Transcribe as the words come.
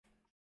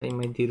Hey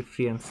my dear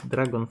friends,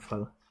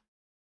 Dragonfall.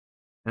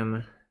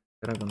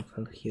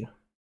 Dragonfall here.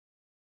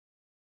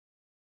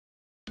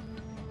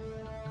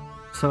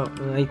 So,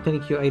 I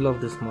tell you, I love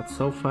this mod.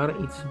 So far,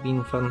 it's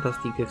been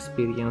fantastic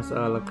experience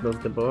all across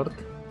the board.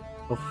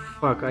 Oh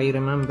fuck, I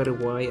remember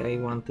why I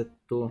wanted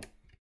to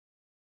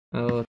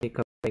take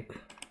a break.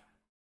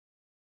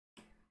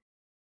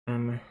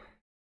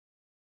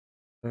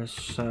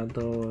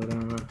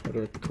 Shadowrun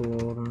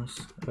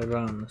returns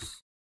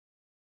runs.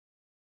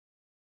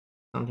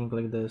 Something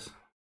like this.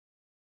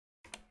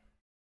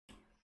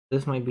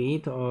 This might be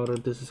it, or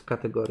this is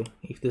category.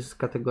 If this is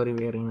category,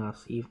 we are in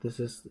us. If this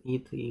is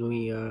it,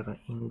 we are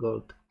in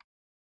gold.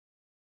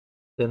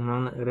 The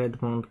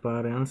non-Redmond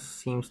Barrens,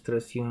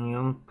 Seamstress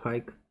Union,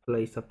 Pike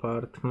Place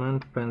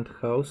Apartment,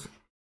 Penthouse,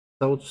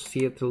 South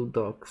Seattle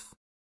Docks.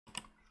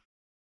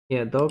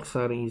 Yeah, docks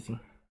are easy.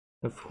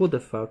 Who the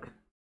fuck?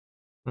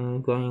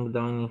 Going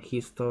down in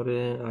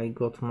history, I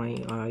got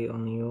my eye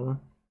on you.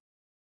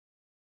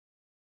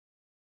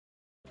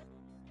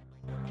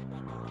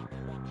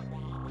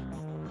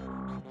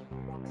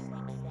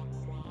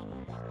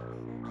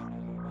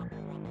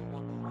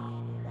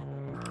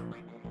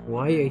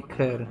 Why I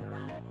care?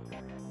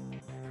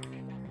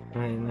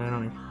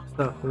 Alright.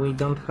 So, we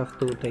don't have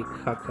to take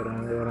hacker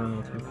or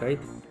anything,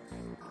 right?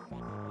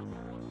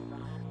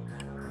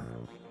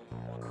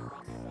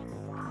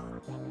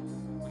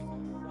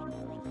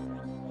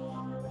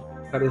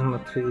 Charisma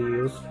really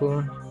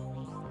useful.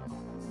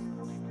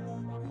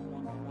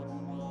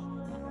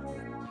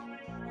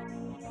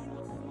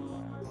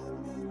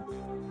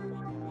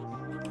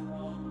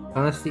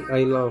 Honestly,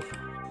 I love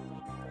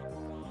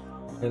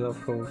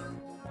how.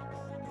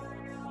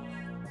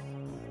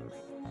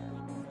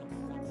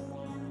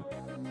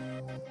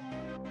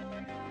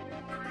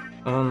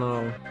 Oh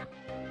no.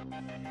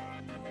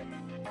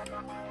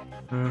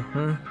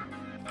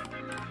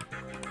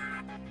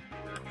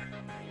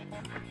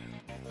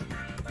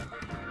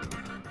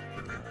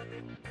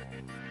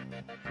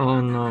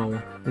 Oh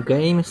no.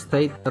 Game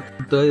state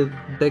that the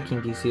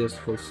decking is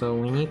useful, so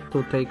we need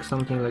to take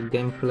something like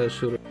game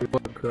pleasure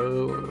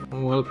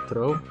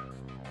walkthrough.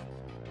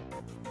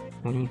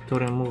 We need to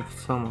remove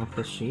some of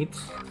the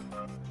sheets.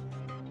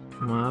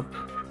 Map.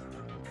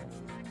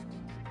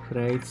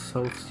 Create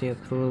South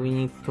Seattle. We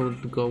need to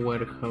go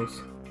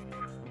warehouse.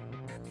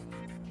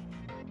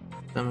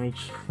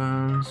 Damage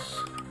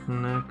fans.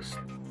 Next.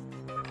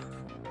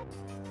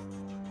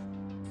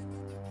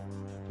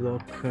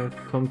 Locker.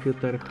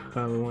 Computer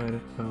hall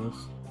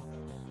warehouse.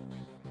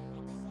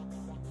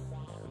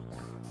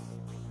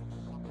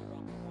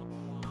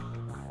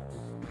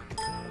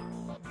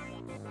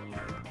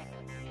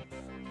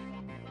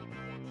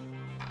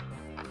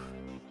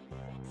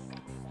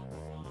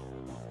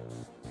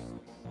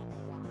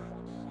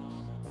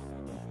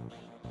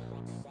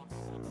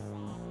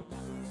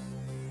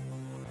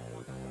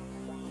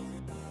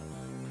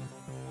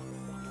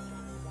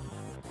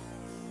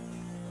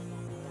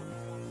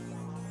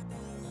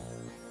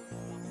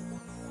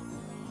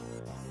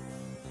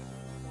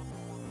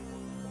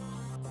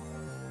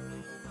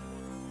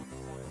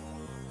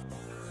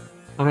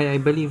 Okay, I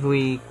believe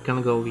we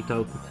can go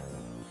without it.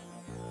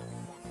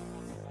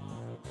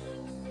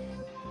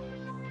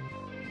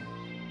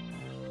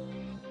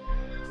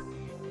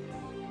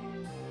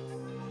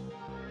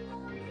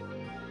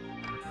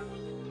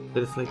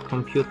 There's like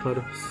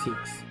computer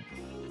 6.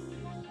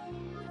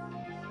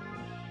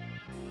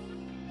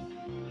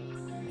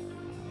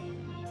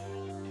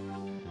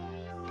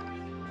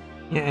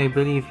 Yeah, I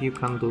believe you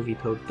can do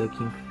without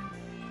decking.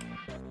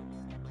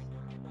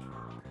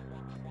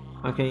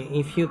 Okay,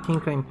 if you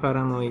think I'm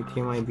paranoid,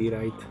 you might be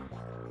right.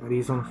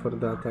 Reason for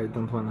that, I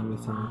don't wanna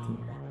miss anything.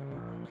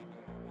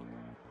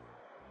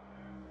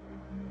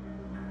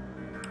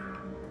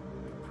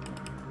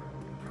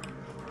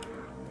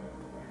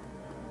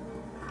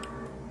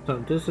 So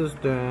this is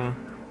the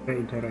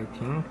radar, I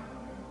think.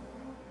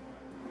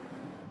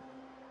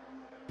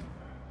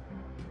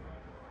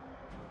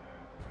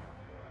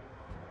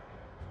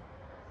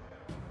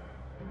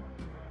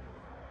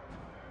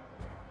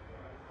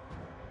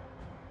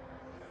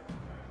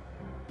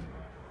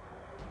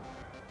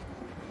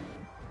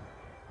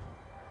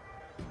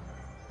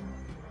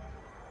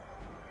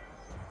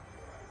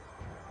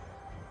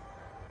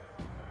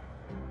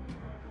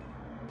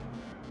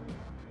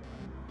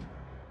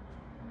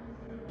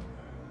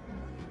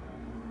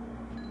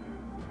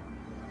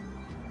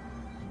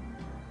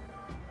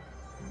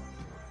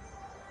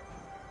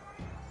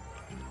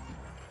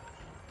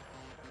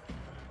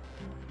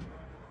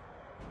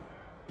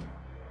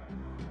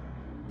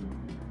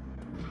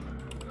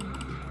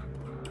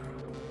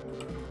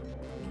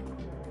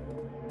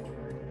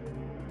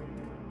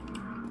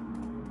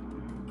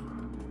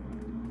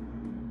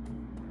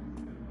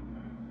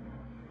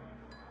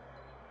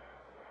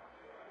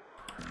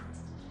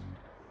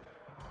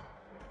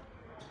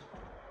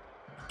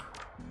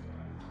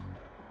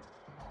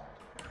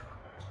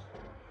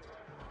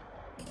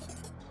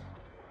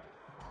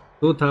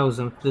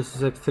 $2,000. This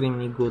is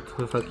extremely good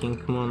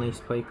fucking money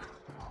spike.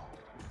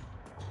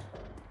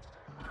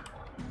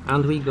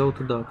 And we go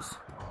to docks.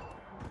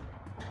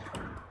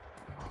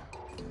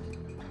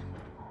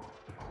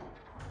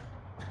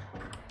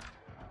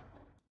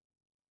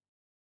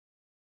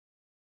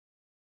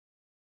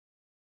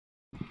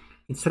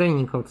 It's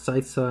raining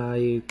outside, so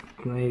I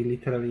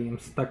literally am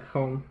stuck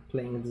home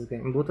playing this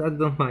game. But I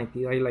don't mind,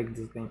 I like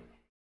this game.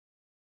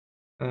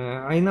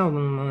 I know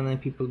many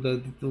people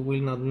that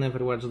will not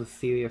never watch the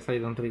series, I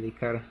don't really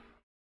care.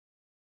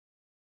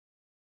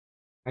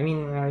 I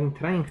mean, I'm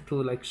trying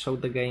to like show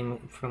the game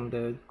from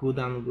the good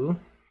angle.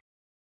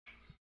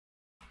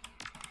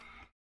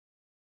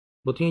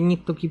 But you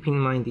need to keep in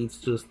mind it's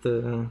just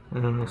a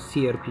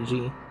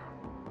CRPG.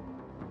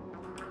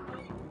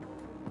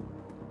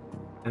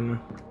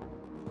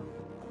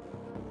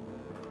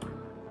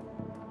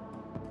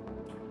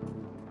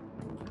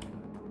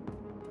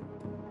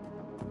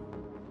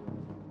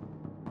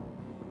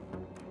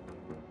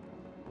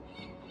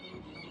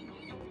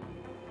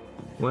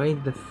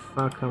 Wait the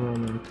fuck a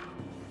moment.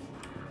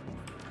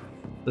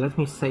 Let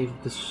me save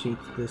this shit,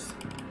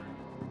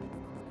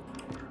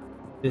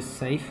 this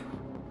save.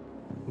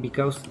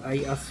 Because I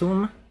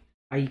assume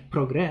I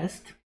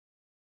progressed.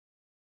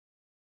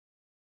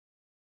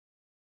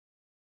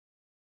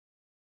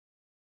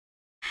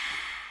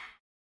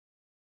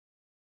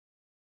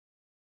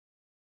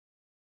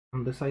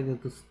 And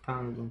decided to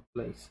stand in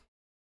place.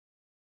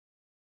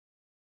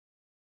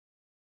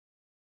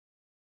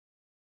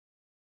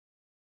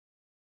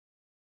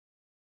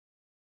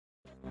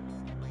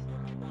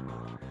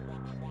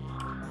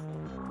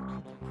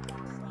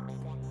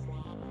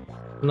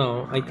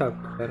 No, I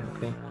talked to her,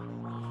 okay.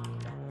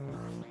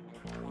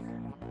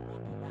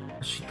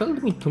 She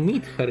told me to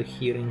meet her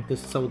here in the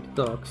South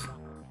Docks.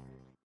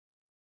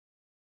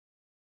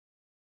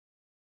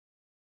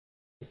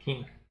 I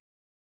think.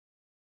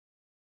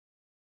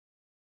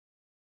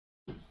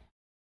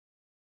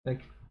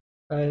 Like,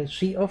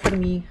 she offered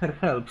me her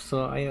help,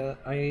 so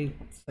I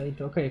said,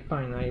 okay,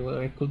 fine,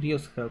 I could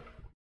use help.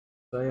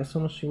 So I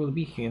assume she will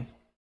be here.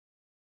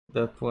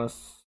 That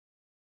was...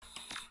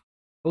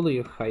 How do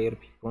you hire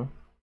people?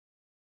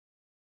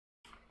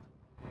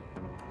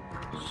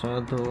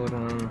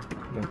 Shadowrun,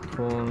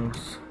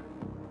 returns,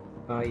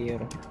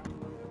 hire.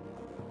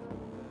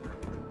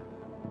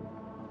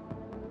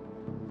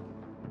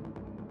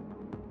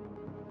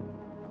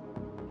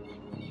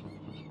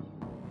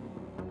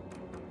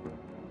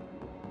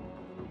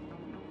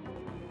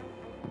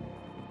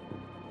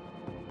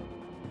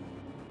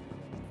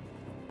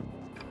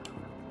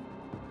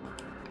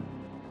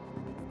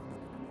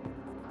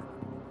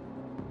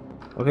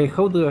 Okay,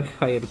 how do I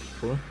hire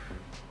people?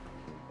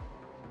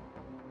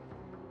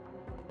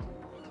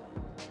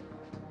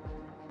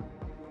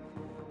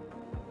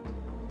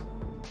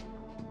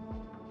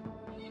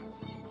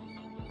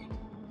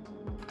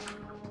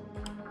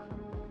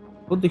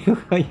 How do you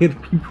hire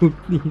people,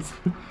 please?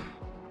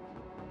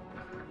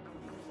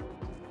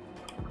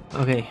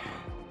 Okay.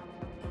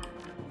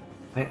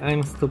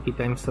 I'm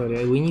stupid, I'm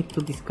sorry. We need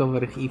to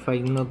discover if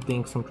I'm not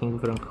doing something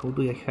wrong. How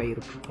do I hire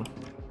people?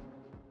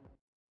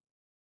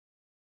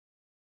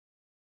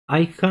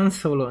 I can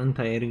solo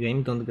entire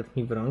game, don't get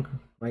me wrong.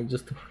 I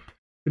just...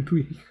 How do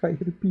I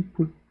hire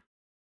people?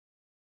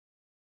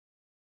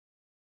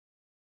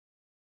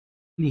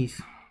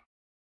 Please.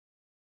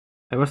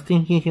 I was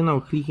thinking, you know,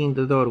 clicking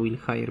the door will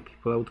hire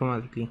people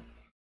automatically.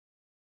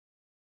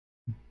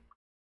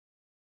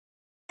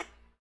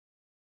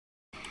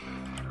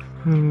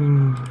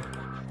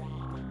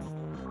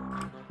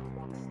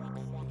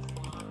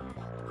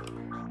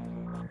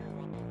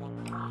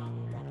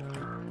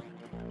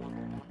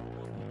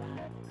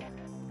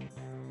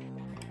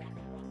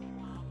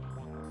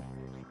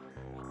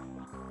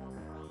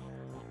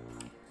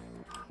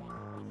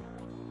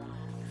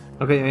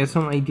 Okay, I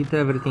assume I did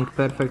everything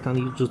perfect and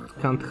you just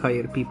can't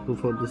hire people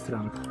for this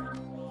run.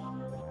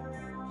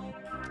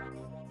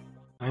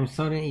 I'm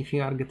sorry if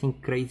you are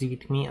getting crazy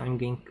with me, I'm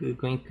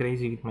going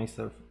crazy with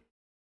myself.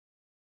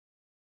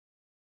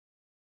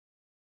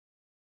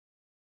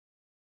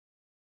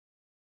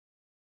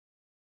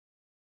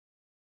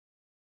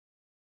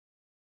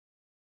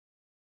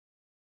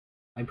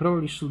 I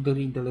probably should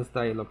read the last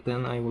dialogue,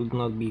 then I would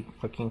not be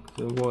fucking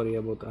worried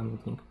about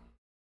anything.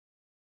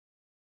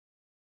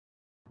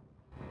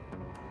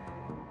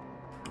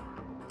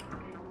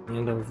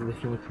 Yeah, that's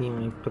definitely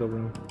my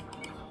problem.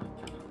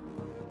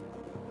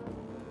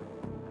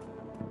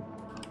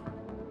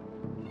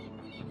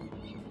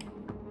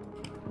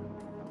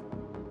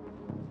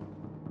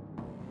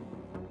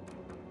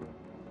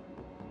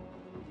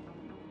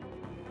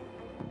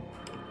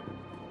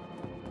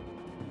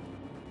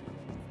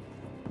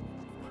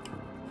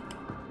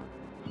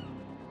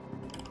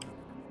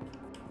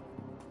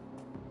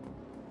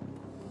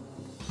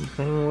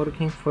 I'm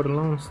working for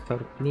Lone Star,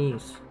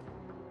 please.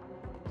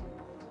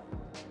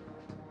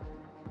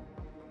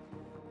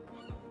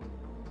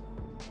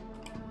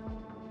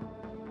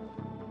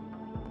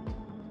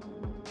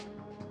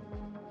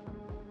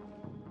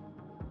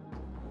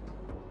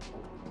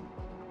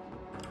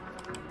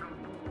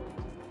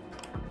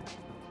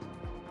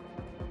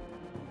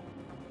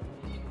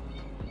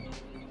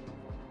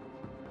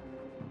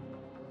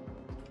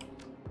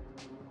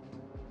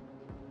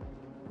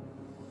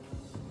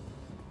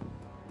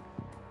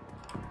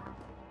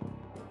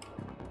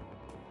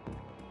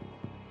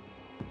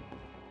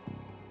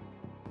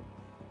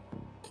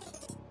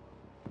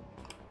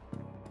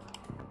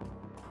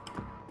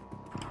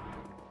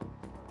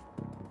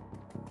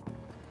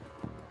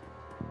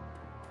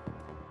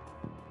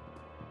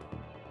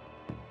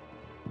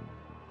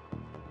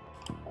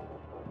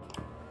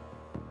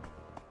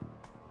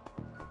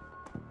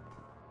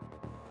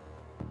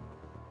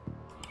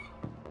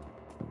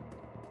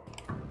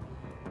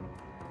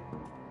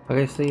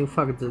 Okay, so you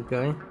fucked this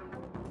guy.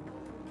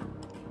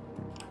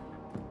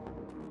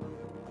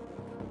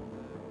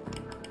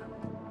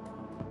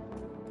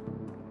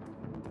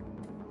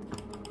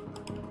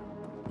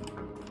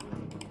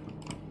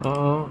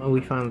 Oh,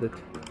 we found it.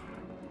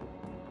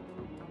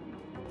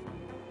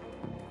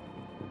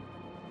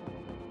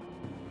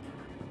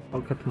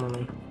 Pocket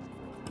money.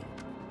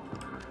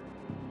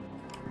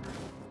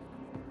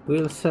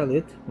 We'll sell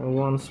it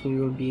once we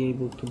will be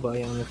able to buy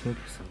anything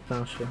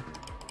substantial.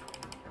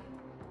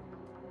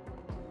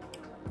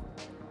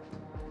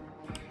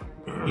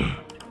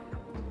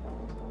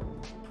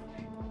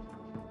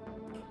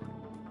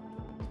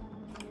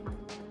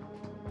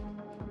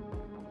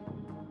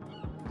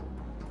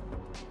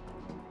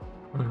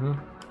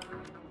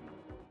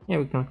 Yeah,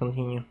 we can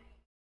continue.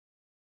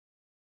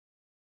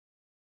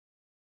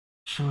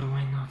 Sure,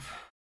 why not?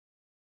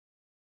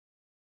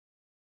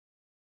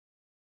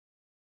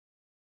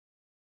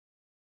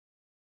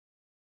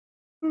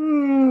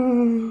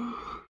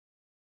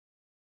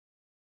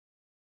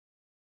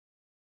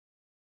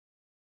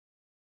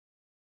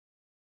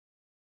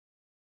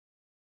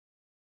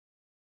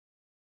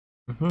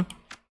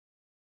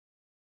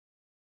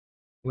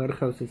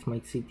 Warehouse is my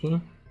city.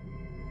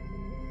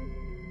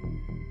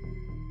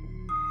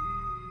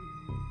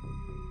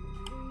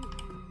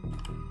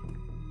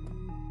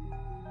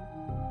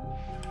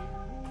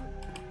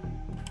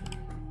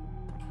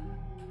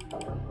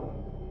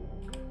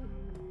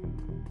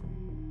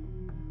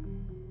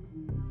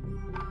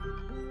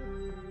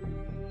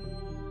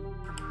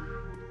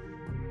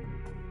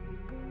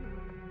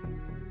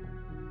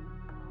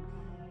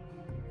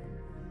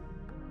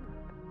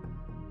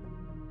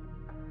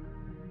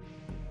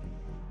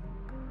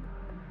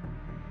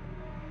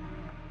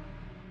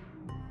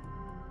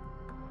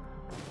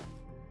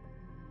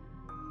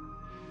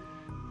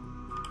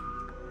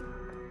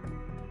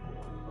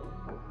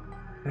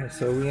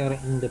 So we are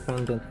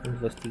independent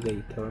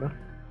investigator.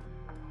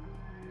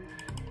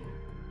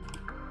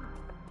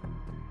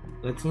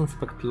 Let's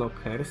inspect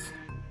lockers.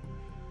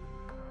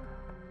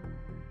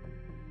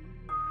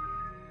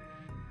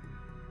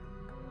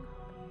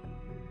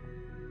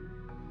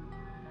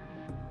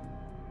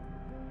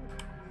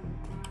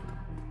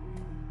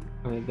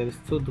 Okay, there is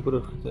two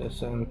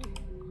drugs and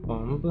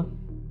bomb.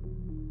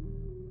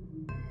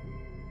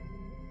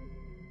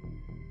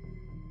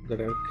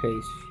 There are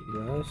case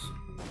fillers.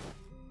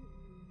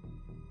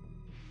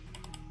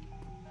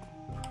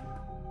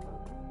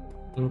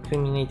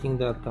 Incriminating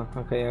data.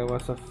 Okay, I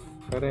was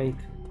afraid.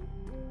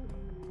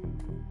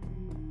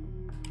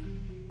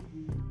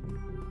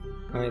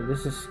 Alright,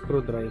 this is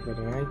screwdriver,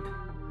 right?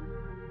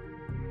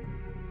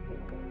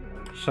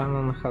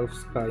 Shannon half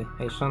sky.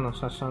 Hey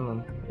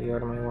Shannon, you are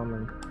my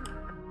woman.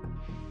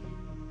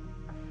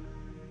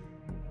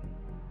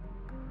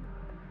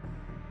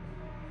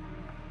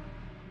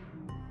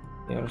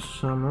 You're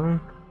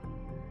Shannon.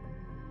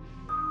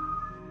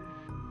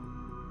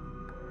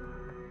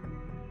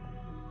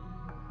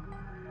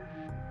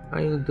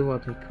 I'll do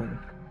what I can.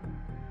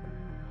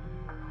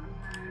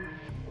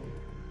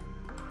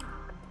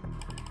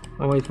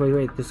 Oh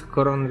wait, this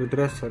coronary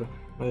dresser.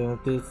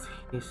 This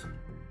is...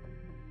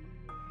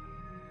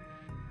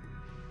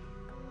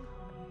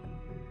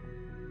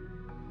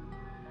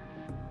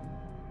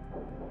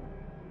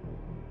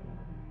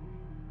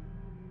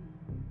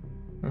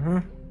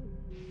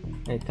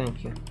 Hey,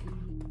 thank you.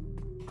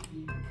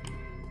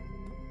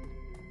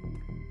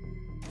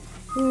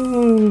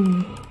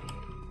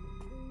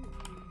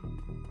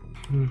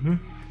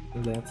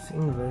 Let's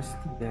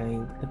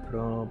investigate the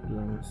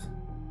problems.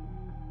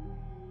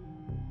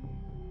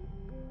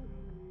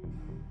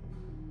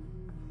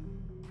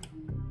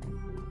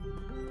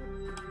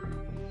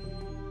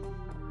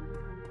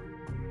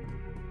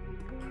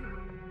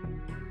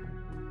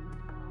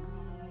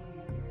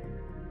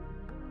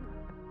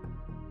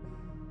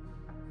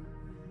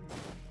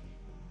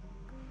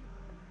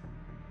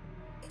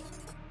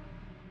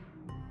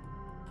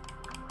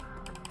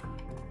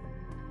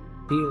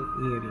 Steel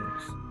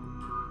earrings.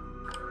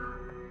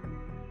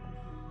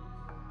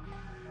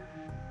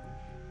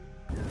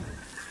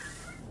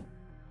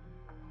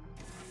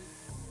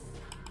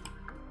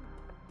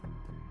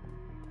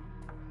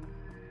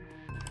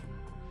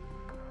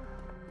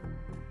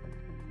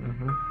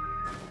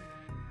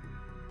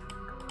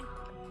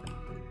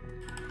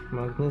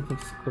 Magnetic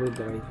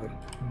screwdriver.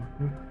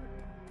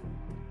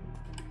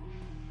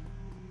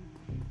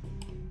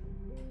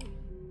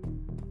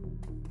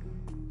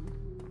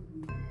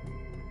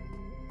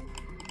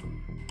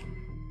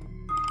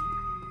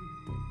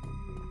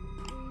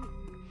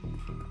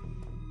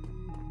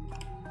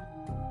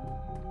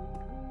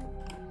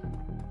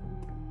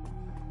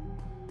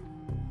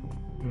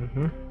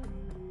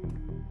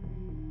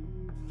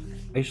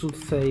 I should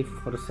save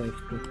for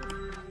safety.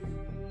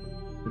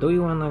 Do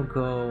you wanna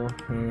go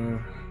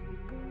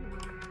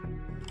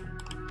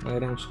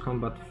range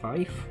combat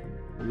 5?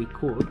 We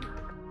could.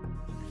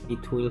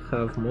 It will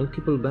have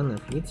multiple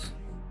benefits.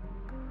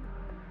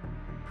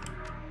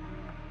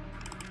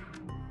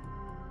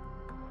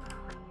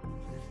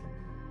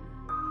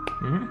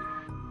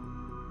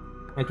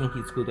 I think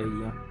it's a good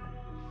idea.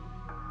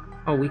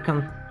 Oh, we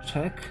can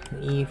check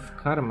if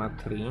Karma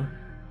Tree.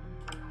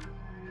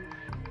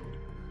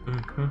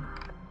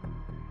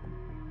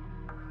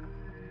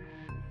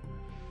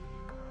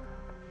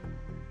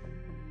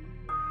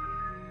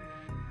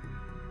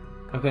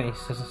 Okay,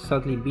 so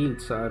sadly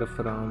builds are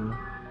from...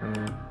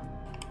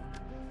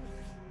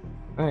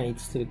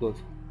 it's still good.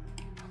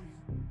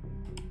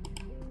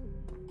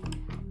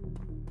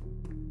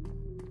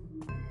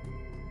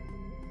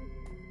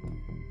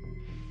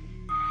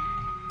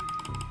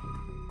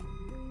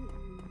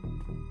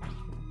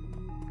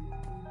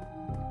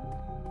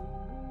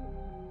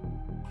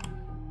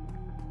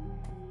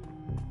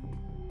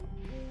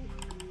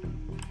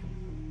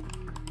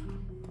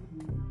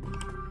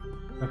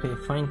 Okay,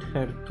 find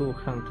her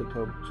two-handed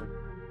object.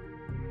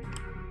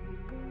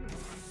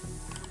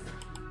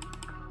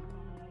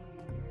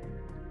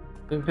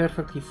 To be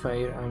perfectly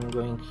fair, I'm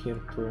going here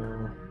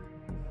to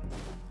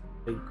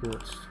take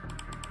goods.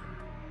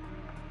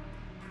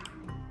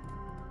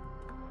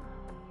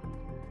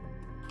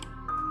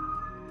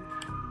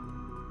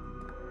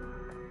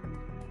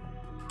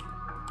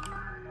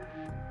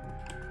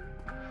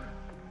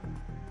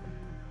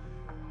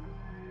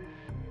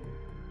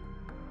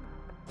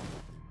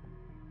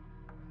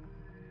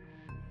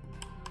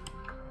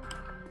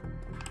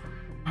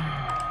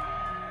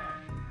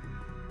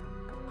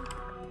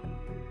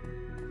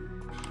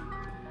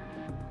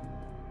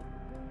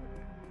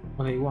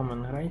 Okay,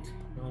 woman, right?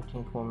 I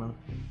think woman.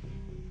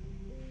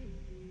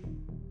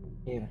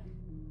 Here.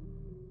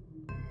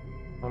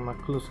 Mama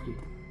Kluski.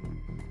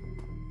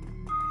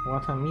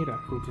 What a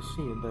miracle to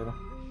see you there,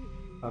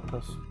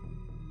 Atos.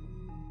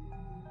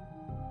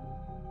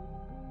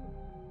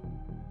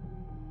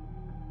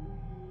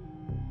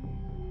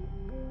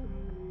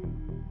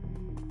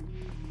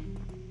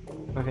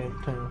 Okay,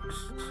 thanks,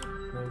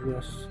 I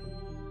guess.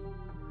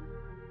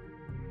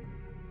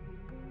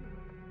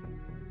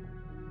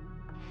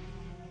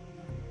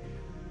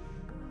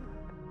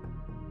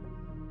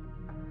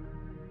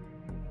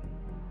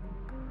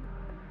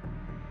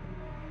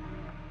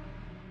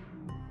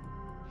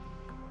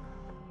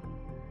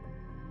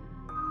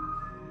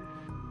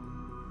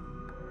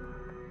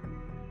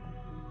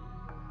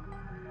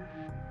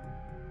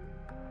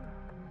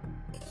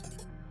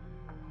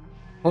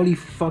 Holy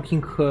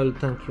fucking hell,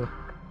 thank you.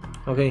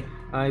 Okay,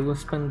 I will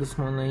spend this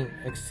money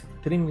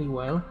extremely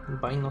well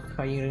by not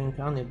hiring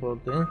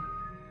anybody.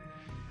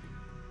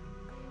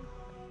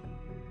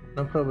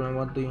 No problem,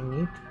 what do you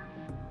need?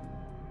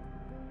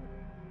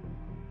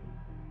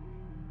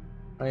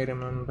 I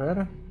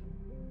remember.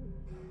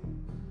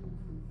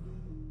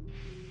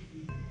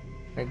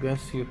 I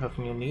guess you have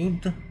new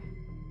lead.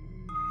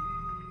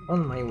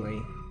 On my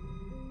way.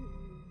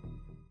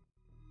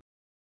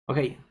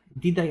 Okay,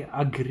 did I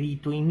agree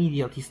to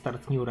immediately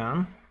start new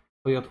run?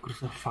 Oh yeah, of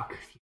course, fuck.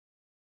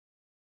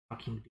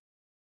 Fucking.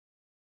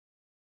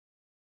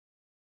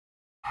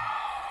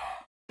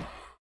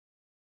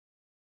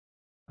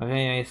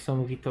 Okay, I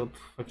assume without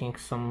fucking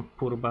some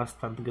poor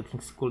bastard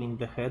getting school in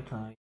the head,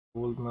 I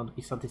will not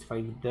be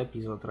satisfied with the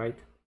episode, right?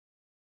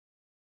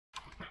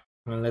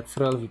 Well, let's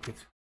roll with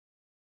it.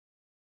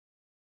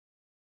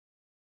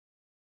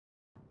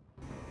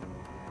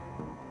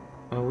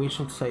 We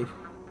should save.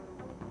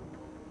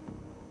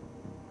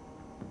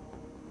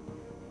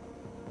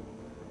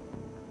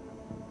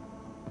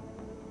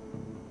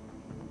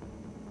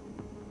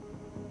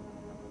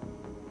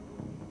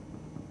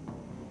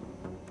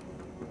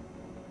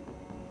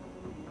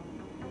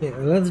 Yeah,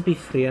 let's be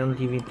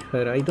friendly with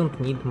her. I don't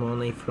need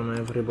money from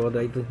everybody.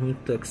 I don't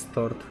need to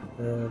extort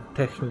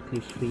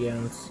technically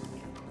friends.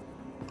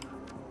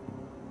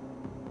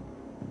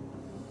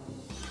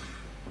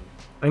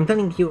 I'm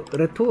telling you,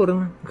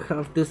 Return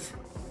have this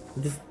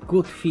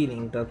good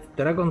feeling that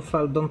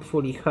Dragonfall don't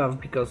fully have,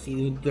 because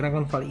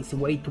Dragonfall is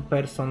way too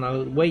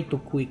personal, way too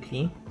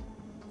quickly.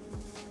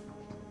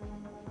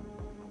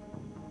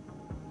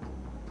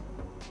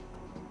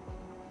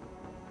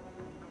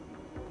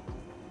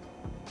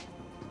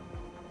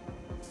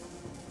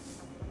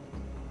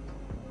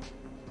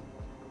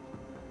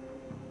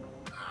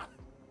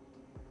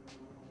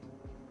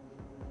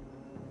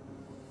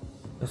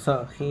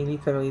 So, he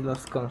literally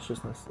lost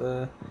consciousness.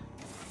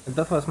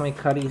 That was my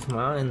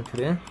charisma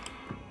entry.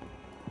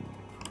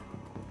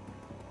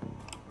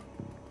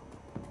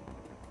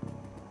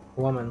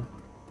 Woman.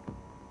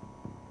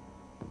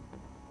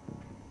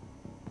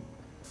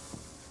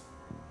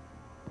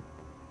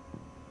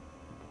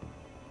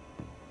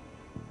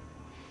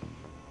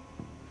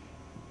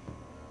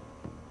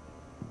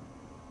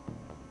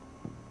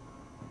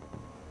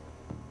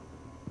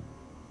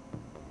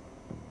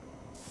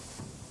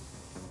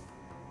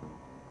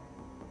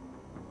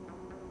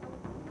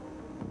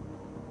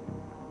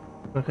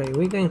 Okay,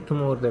 we're going to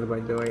murder, by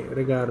the way,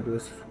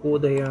 regardless of who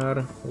they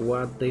are,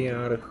 what they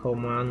are, how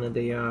many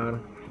they are.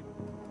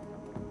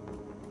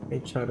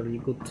 Hey Charlie,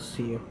 good to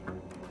see you.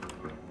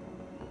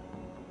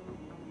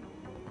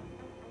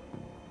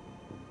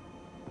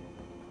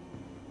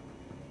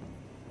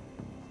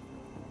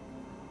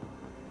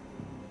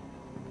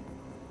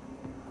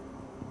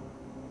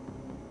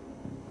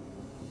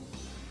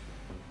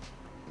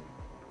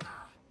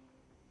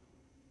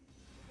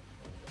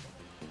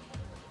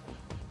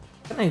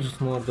 I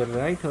just murder,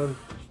 right? Or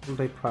should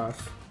I pass?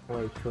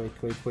 Wait.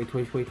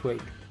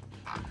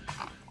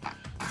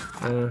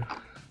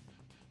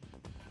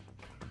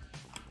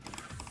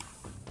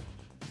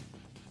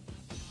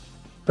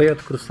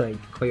 Coyote Crusade,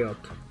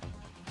 Coyote.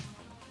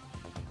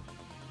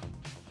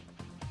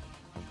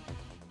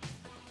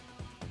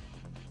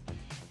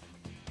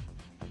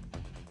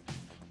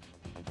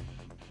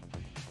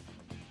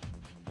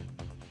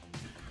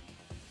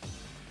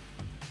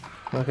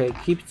 Okay,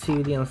 keep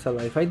civilians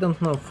alive. I don't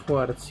know who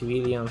are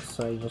civilians,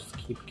 I just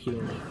keep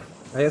killing them.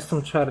 I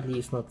assume Charlie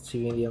is not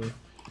civilian,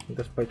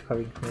 despite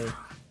having name.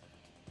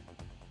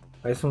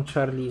 I assume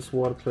Charlie is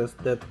worthless,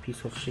 dead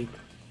piece of shit.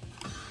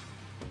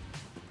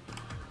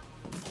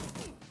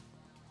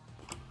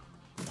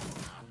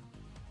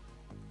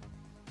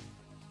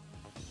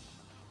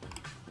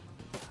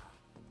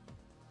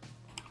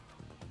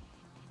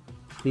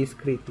 Please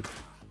crit it.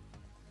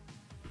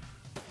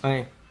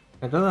 Hey,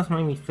 that was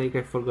my mistake,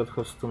 I forgot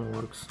how stun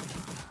works.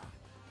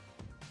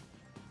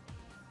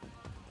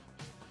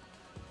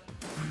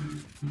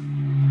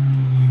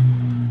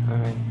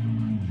 Alright.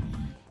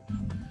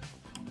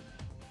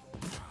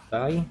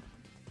 Die.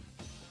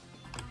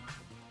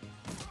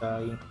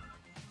 Die.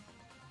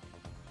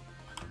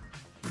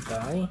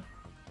 Die.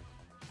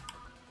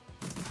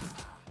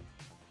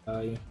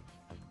 Die.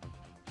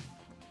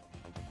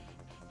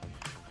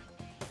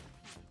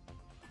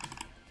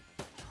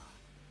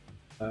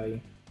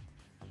 Die.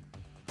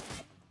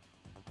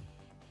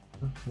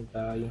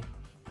 Die.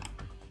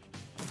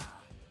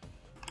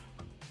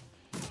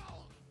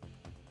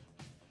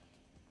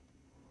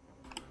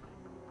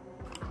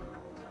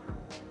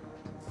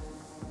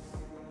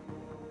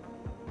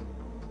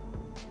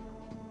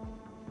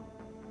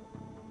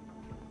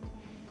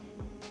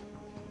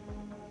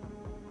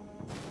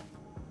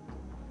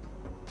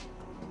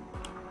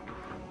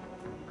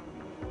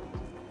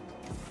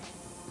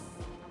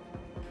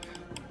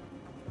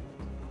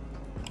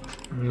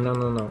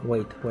 No,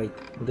 wait.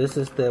 This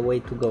is the way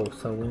to go,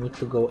 so we need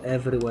to go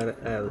everywhere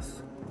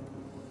else.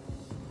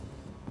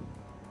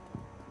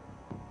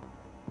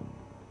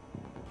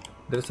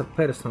 There's a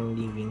person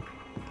leaving.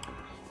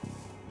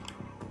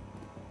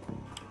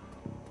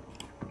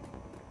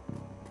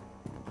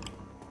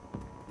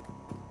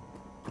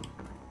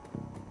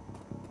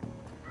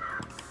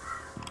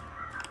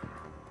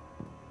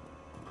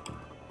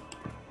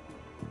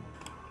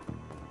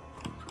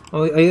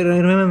 Oh, I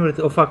remember.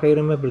 Oh fuck! I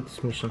remember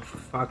this mission.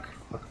 Fuck.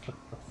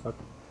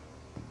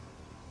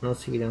 No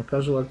civilian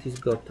casualties,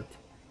 got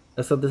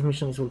it. So this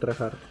mission is ultra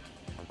hard.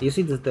 You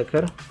see this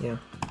decker? Yeah.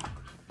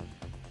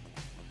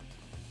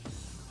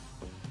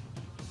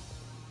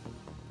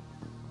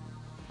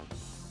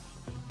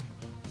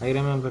 I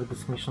remember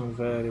this mission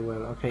very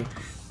well. Okay.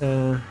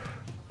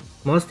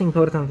 Most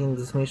important in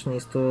this mission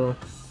is to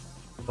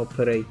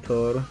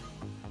operator,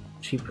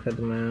 chiphead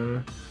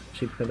man,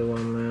 chiphead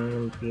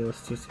woman,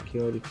 BOC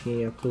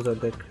security, Yakuza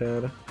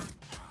decker.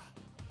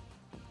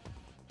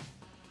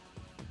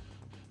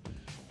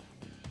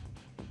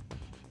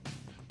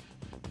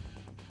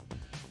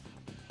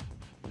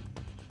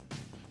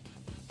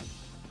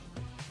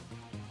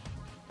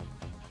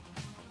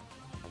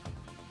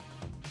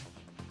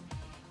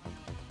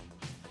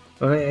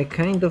 I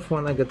kind of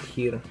wanna get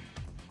here,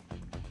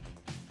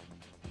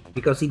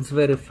 because it's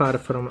very far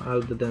from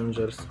all the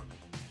dangers.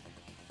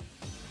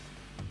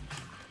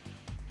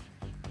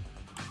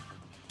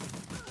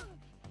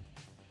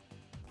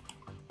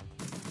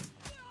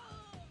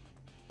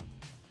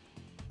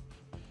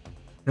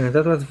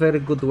 That was very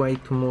good way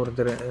to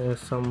murder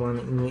someone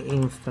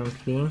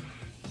instantly.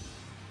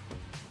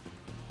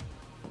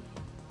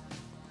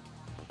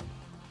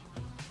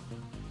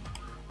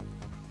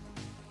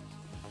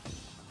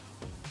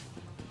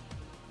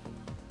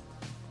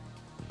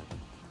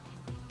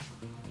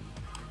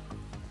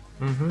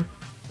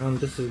 And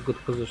this is a good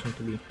position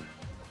to be.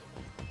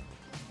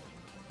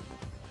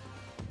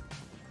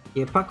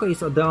 Yeah, Paco is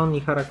the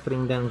only character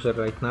in danger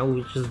right now,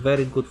 which is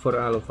very good for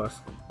all of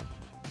us.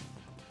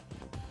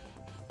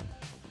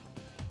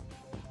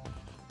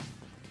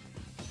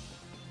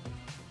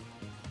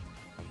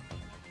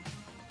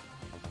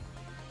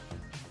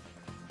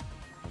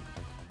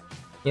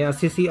 Yeah,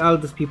 so you see all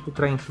these people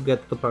trying to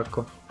get to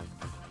Paco.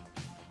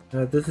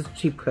 This is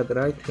chiphead,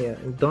 right? Yeah,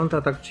 don't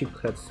attack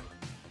chipheads.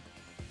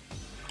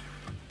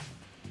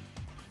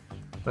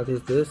 What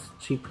is this?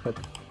 Chiphead.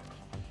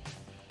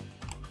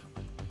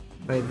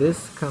 Right,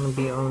 this can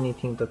be only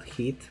thing that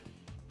hit.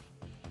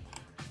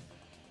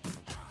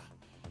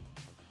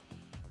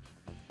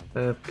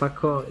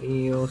 Paco,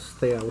 you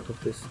stay out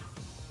of this.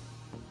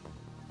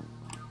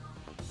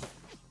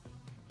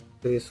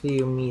 Seriously,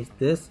 you missed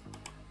this?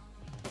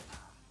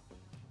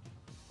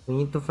 We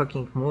need to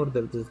fucking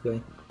murder this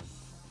guy.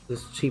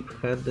 This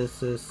chiphead,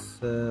 this is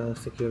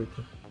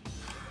security.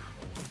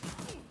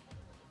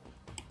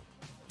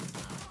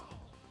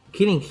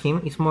 Killing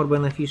him is more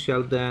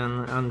beneficial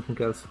than anything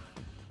else.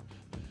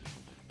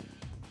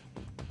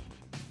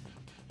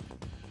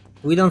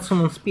 We don't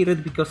summon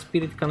Spirit because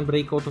Spirit can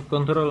break out of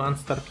control and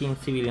start killing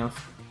civilians.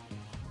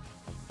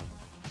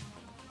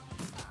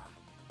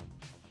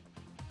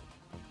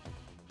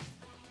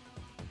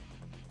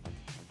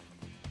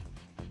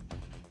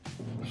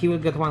 he will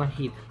get one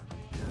hit.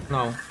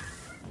 No.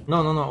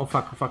 No, no, no, oh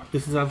fuck, oh fuck.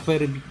 This is a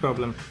very big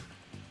problem.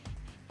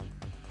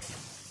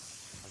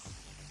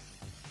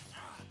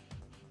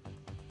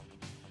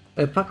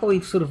 Paco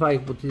will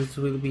survive, but this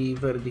will be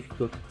very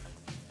difficult.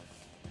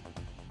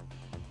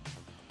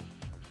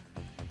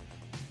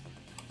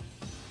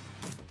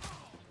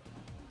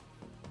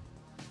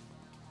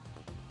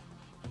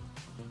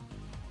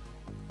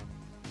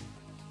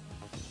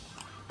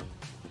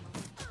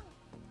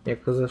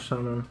 Yakuza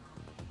Shaman.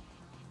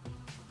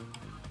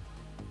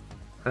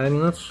 I'm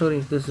not sure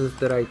if this is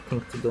the right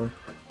thing to do.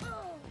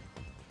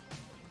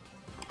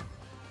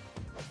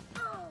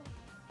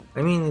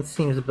 I mean, it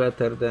seems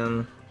better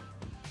than...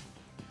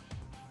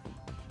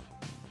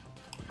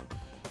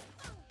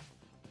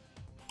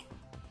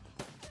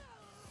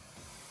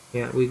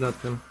 Yeah, we got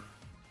them.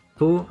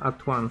 2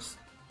 at once.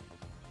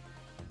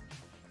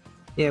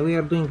 Yeah, we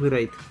are doing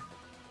great.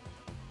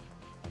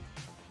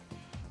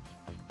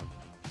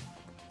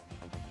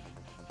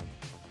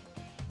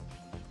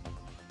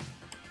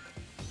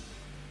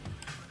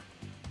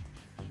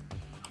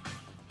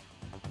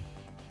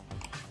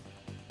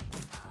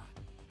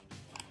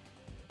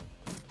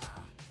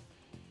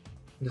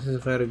 This is a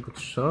very good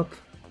shot.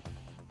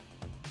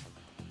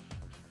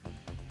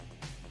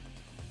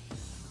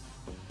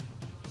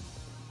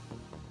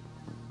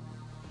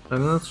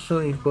 I'm not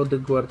sure if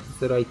bodyguard is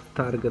the right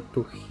target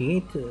to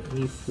hit,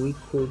 if we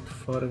could,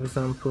 for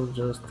example,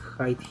 just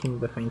hide him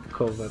behind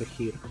cover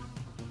here.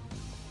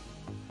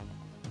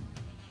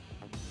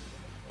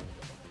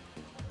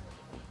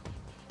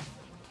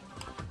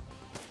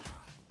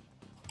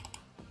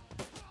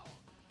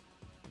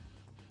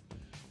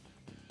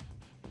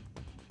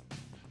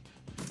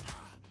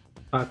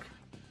 Fuck.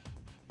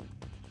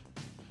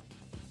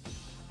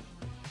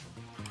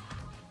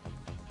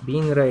 Be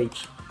in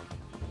rage.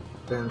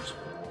 Bench.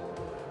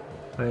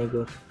 Very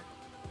good.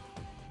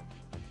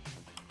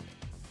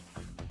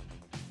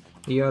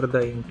 You are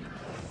dying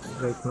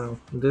right now.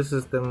 This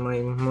is my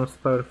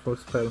most powerful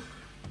spell.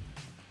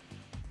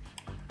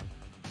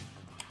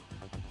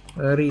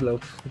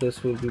 Reload.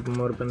 This will be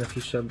more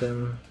beneficial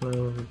than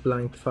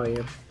blind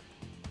fire.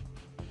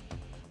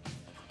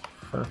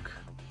 Fuck.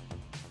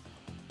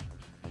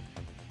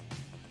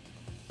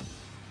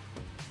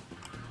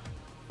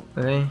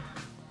 Okay.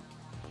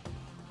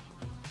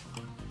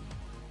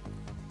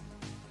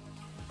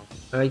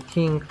 I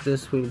think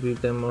this will be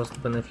the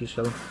most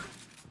beneficial.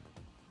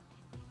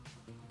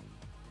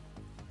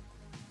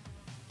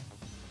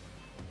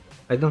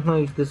 I don't know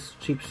if this is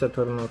chipset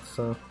or not,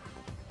 so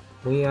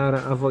we are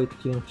avoid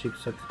killing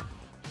chipset.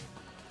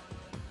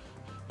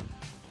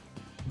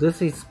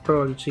 This is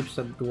probably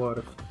chipset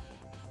dwarf.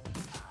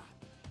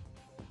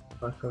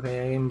 Fuck, okay,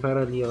 I am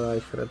barely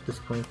alive at this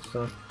point,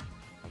 so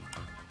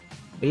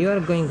you are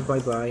going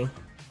bye-bye.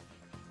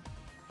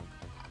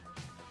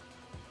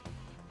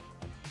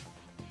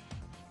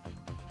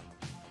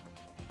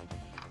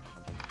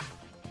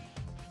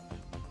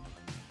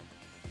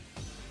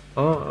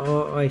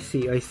 Oh, I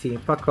see.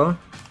 Paco?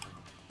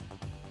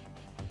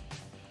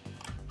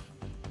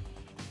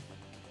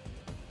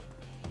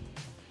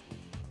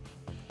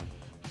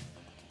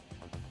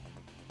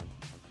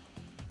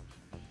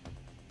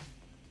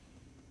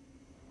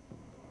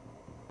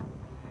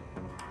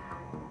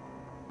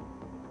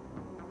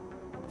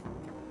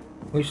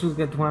 We should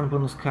get one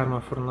bonus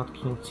karma for not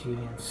killing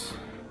civilians.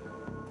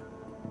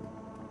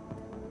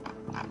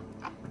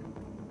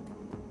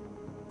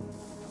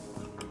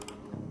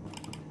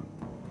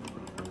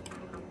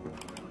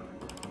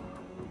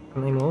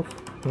 Can I move?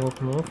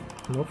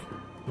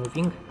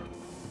 Moving.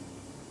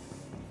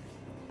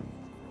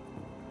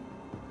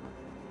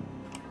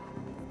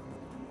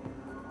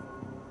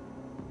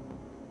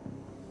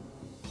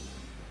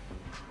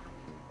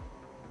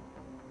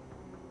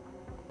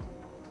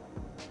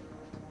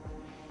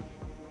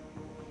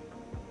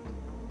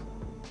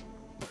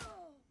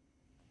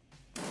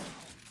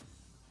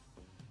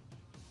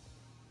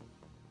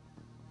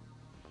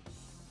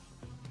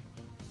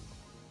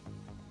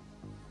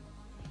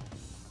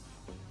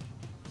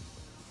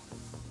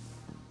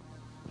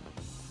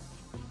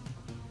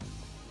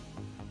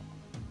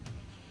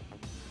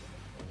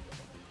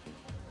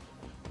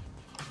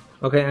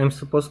 Okay, I'm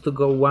supposed to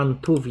go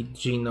 1-2 with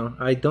Gino.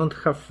 I don't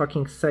have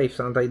fucking saves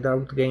and I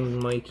doubt game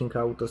making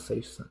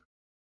autosaves.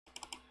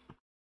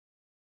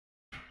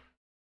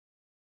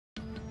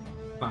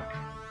 Fuck.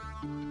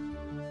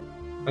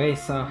 Okay,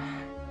 so...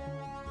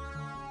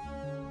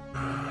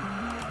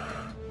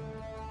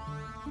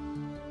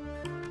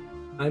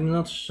 I'm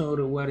not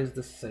sure where is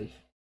the save.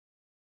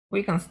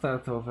 We can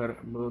start over,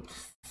 but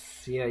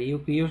yeah,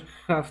 you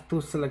have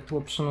to select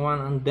option 1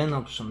 and then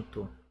option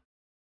 2.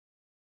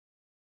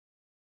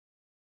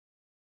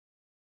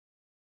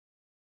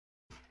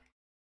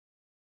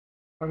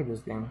 Fuck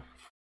this game.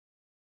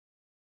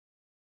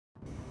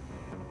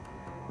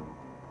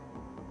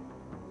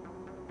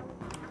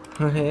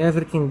 Okay,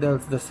 everything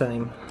else the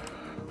same.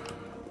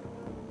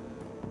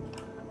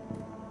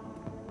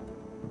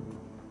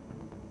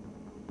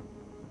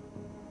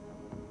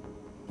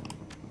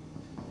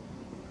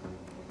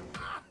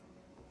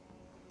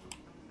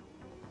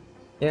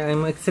 Yeah,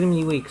 I'm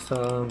extremely weak,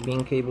 so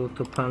being able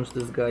to punch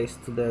these guys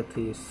to death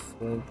is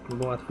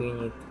what we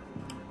need.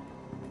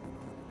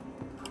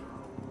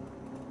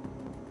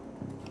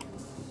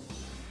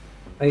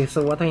 Okay,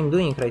 so what I'm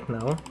doing right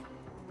now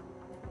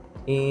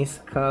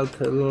is called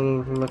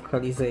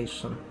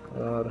localization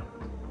or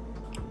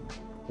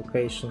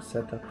location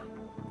setup.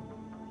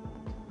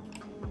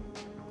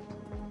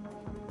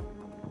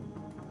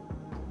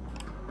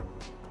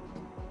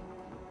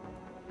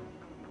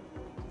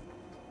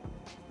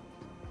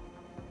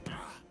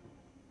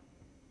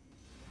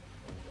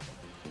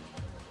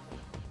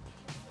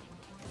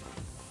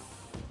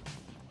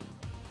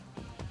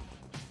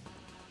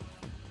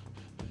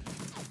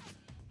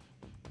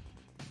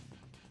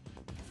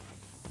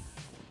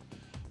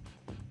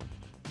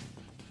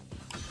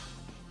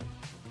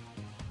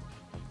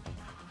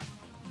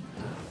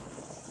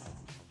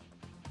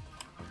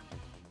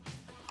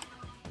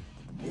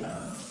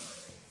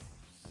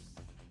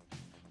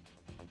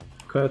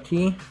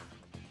 Cookie?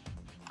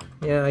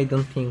 Yeah, I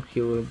don't think he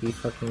will be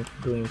fucking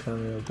doing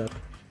any of that.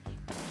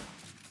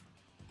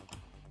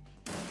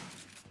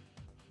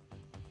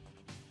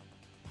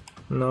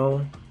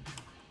 No.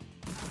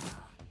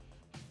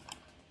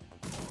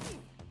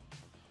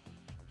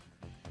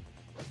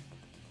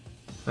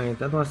 Alright,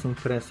 that was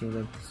impressive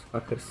that this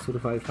fucker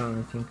survived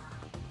anything.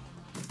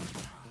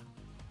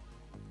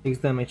 6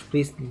 damage,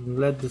 please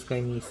let this guy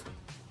miss.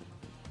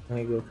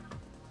 Very good.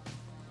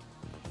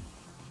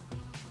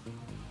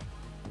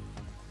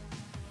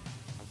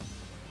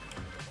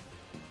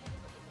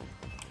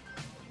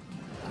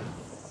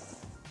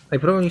 I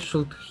probably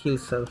should heal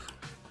self.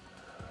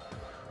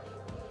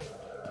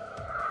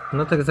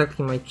 Not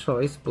exactly my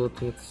choice, but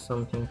it's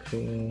something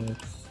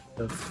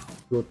that's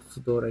good to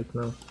do right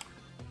now.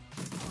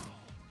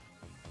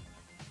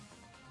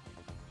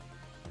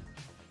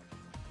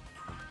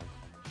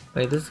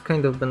 Right, this is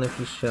kind of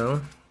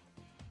beneficial.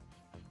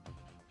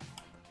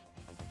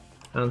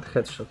 And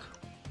headshot.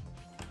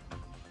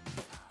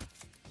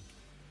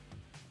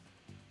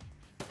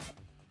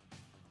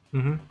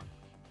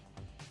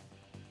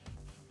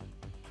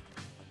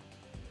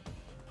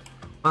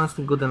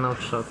 Honestly, good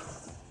enough shot.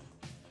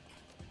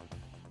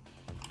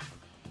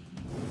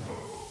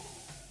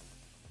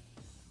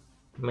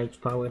 Mage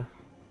power.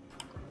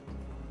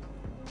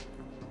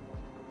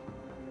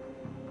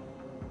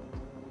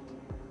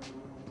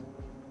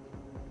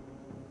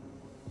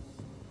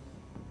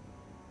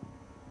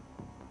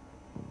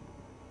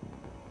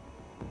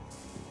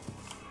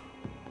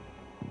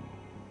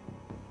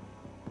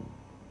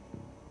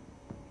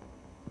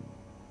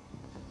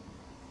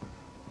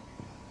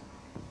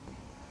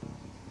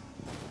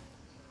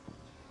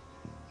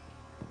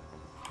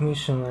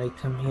 Mission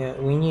item, yeah,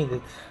 we need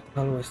it.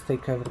 Always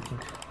take everything.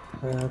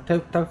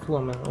 Tough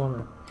woman,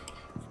 owner.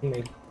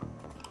 Female.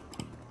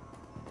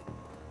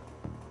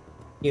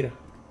 Here.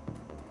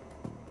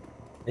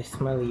 I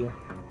smell you.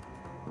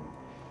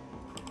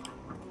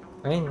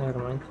 Hey, never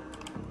mind.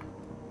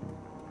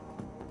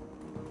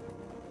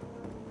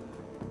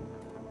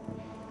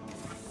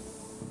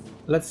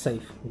 Let's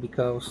save,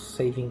 because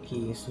saving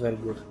is very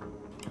good.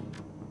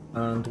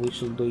 And we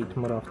should do it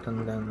more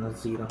often than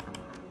 0.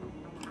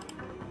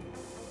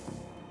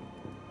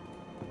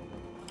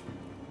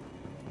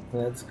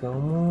 Let's go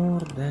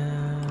more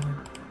than...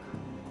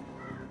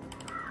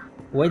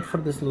 Wait for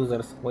these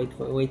losers. Wait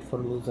for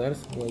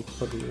losers. Wait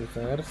for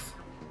losers.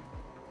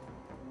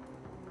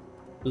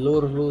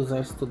 Lure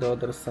losers to the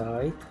other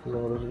side.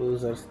 Lure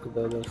losers to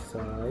the other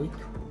side.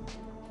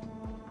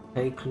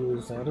 Take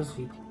losers.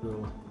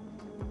 VTO.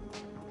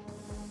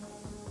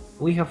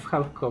 We have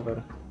half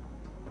cover.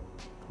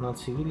 Not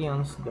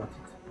civilians. Got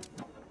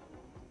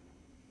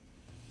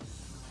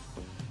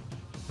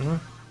it.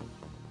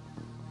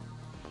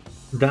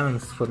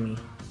 Dance for me.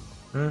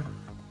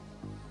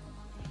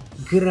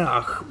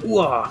 Grach!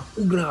 Ua!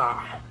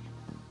 Ugra!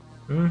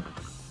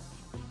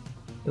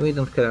 We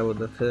don't care about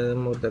that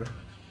murder.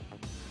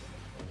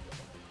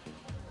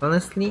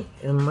 Honestly,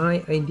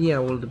 my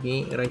idea would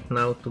be right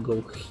now to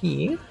go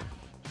here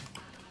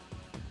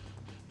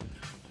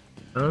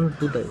and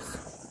do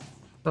this.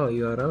 Oh,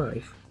 you are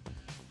alive.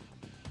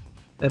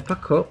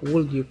 Paco,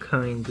 would you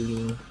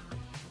kindly...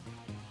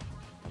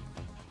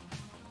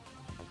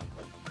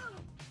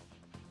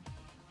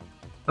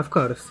 Of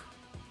course.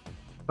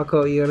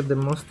 Paco, you're the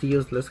most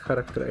useless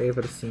character I've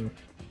ever seen.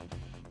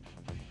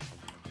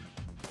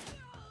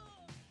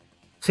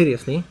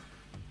 Seriously?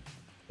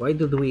 Why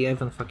did we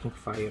even fucking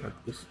fire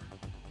at this?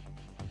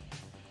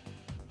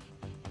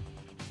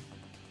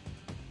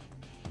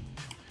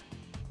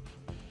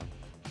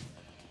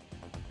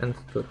 And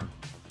turn.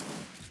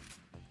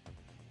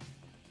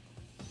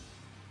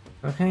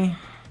 Okay.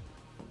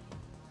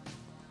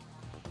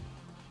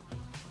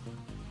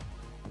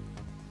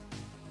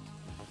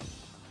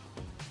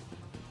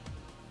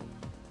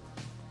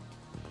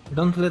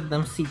 Don't let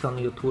them sit on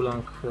you too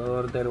long,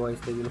 or otherwise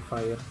they will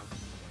fire.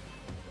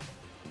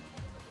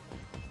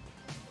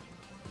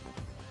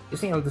 You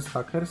see all these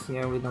fuckers?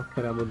 Yeah, we don't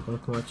care about them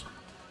too much.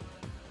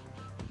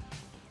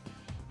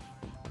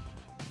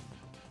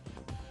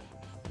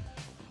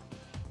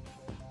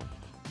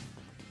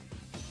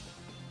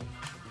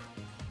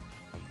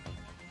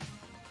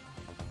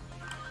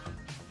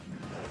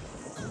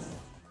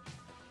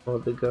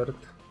 Odegaard.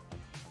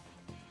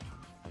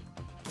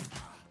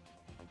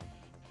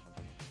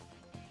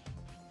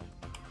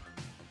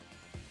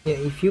 Yeah,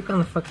 if you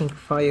can fucking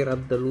fire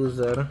at the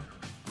loser,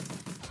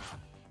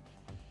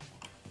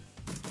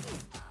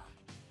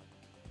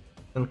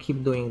 then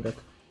keep doing that.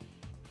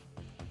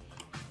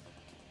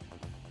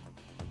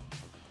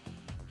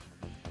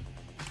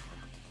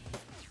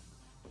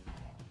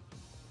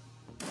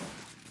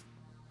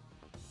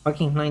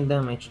 Fucking 9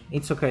 damage.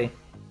 It's okay.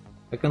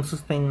 I can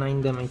sustain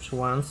 9 damage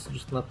once,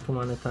 just not too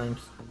many times.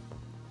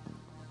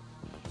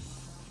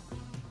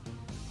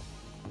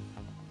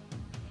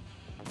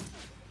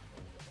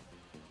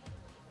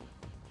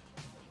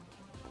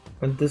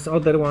 And this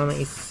other one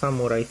is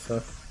samurai,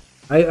 so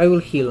I will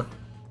heal.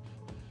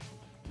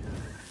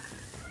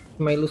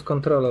 I may lose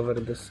control over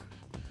this.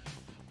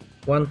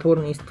 One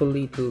turn is too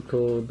little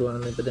to do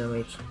any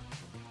damage.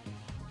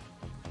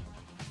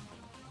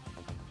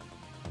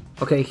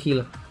 Okay,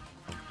 heal.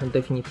 I'll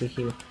definitely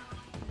heal.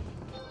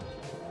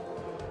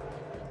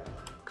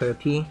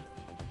 30.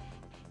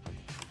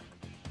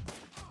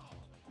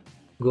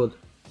 Good.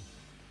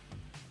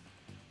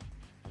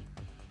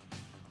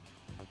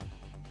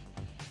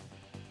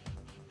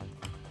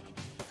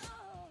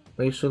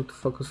 We should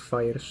focus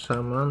fire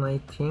shaman, I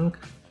think.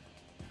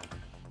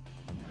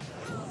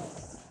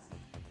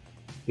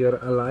 You're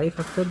alive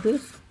after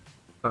this?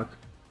 Fuck.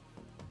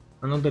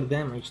 Another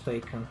damage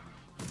taken.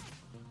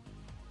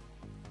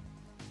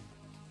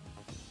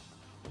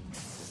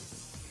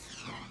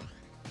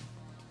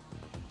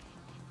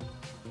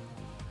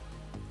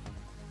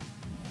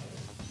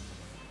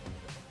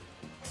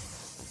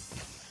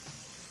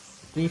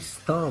 Please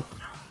stop.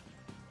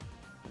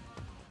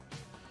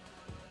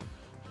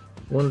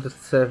 Wounded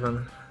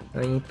 7.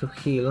 I need to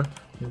heal,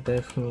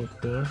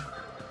 definitely.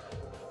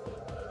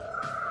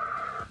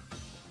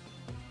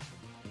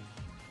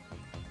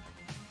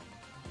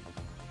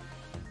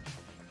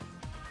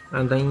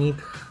 And I need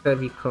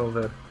heavy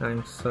cover.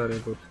 I'm sorry,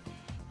 but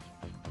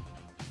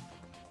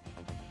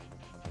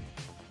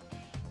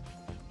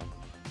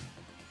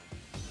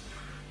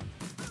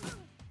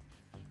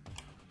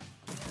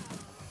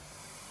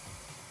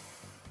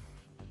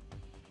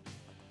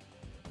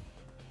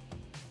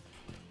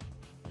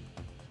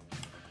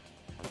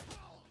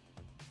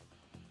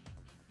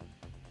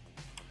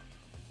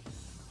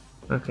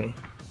okay.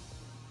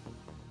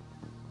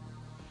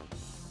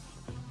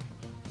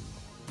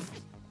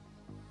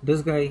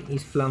 This guy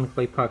is flanked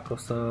by Paco,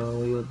 so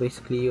we will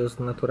basically use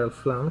natural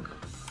flank.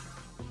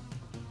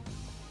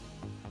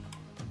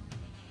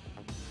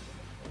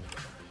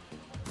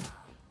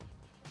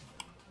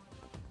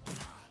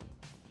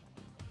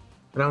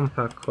 From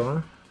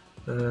Paco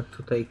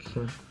to take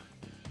him.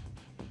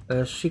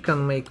 She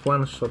can make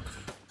one shot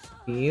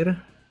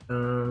here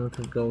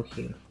and go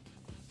here.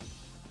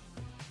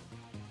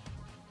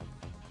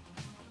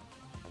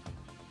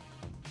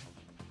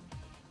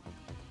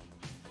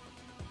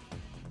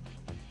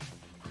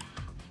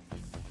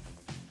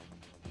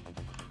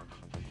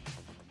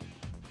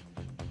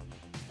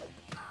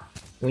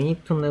 We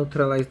need to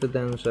neutralize the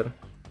danger.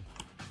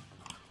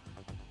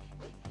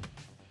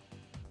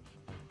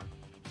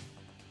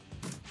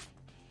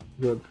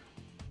 Good.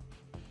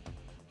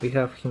 We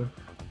have him.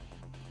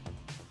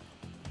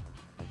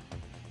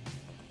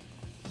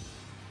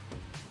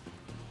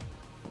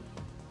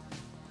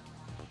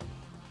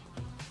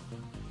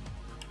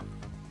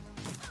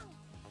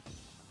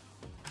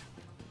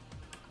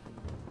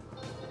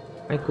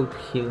 I could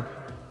heal.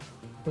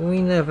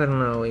 We never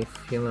know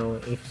if, you know,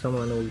 if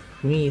someone would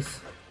miss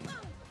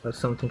or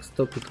something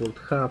stupid would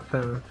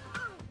happen.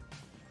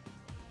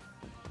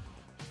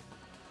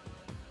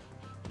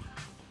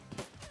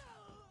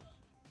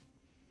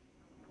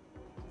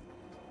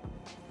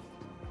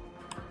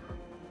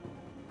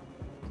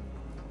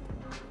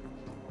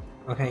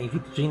 Okay, if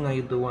it's Gina,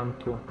 you do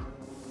 1-2.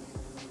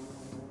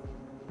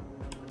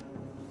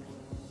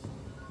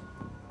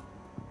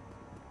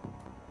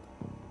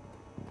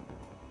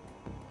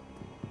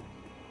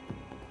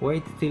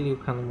 Wait till you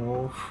can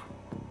move.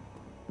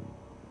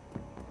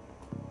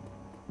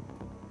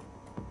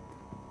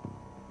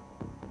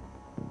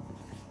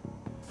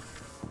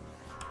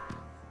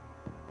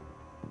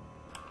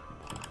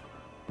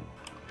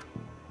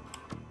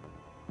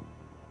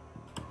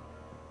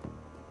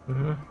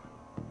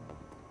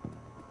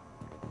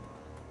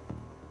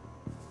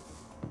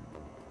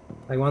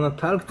 I wanna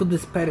talk to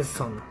this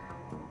person.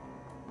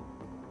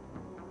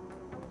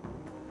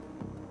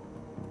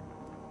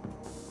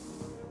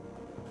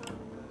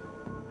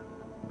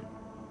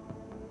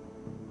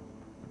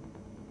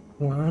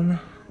 One.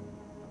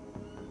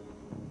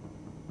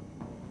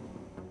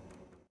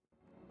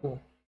 Cool.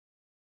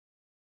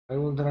 I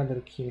would rather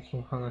kill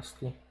him,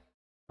 honestly.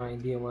 No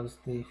idea what's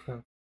the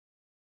difference.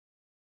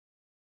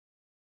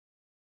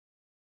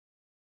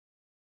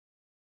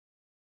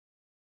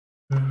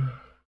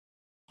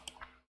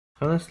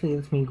 Honestly,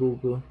 let me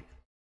Google.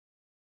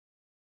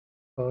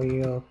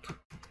 Coyote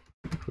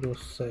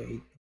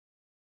Crusade.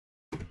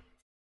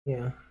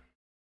 Yeah.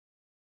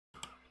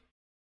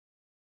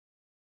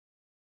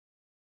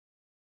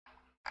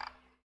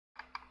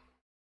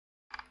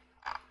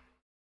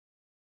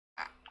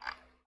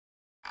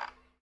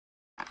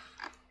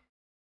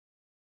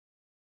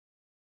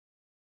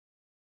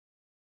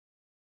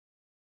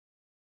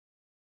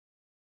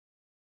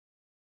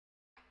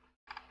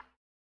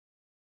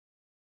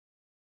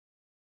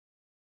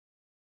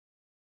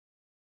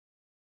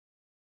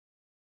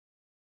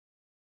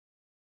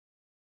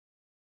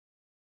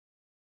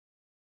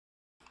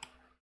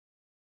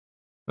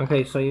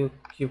 Okay, so you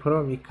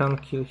probably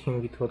can't kill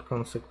him without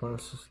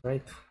consequences,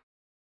 right?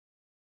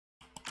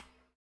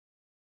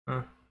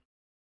 Huh.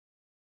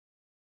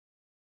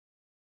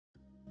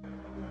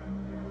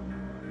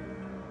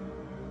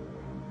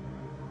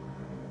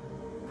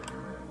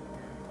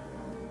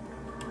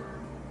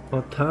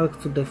 Or talk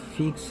to the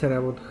fixer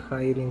about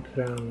hiring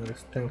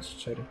runners. Thanks,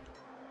 Cherry.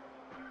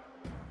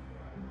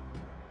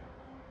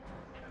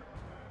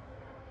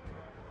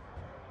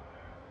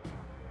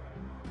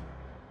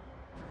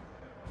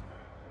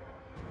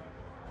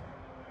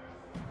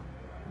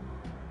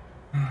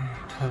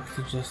 Talk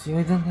to Jessica.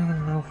 I don't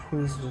even know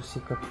who is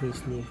Jessica.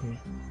 Please leave me.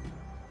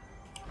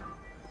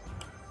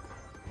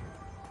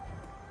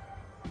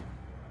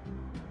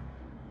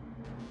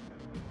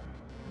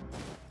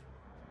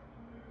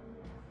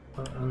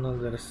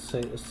 Another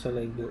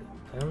select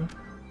item.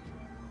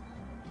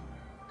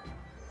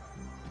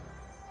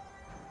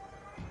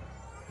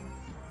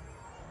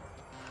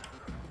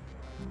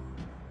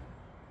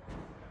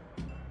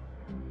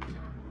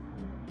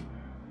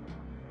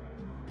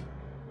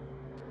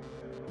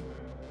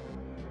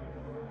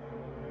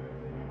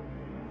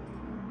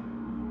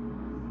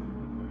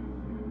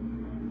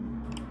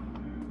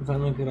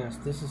 Vanilla grass.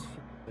 This is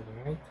fixed,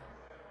 right?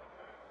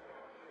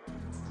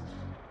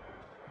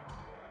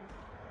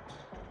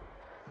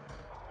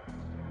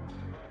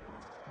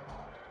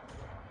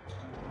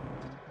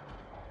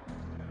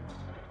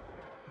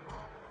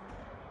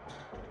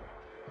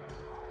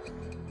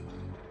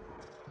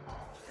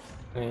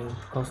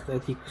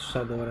 Cosmetic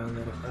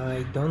Shadowrunner.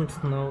 I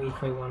don't know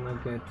if I wanna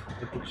get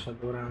Epic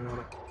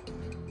Shadowrunner.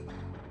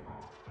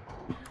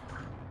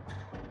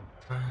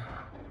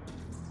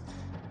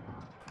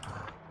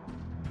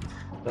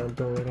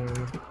 Shadowrun,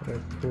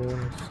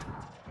 raccoons,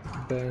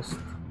 best,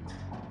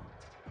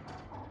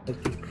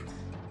 Epic.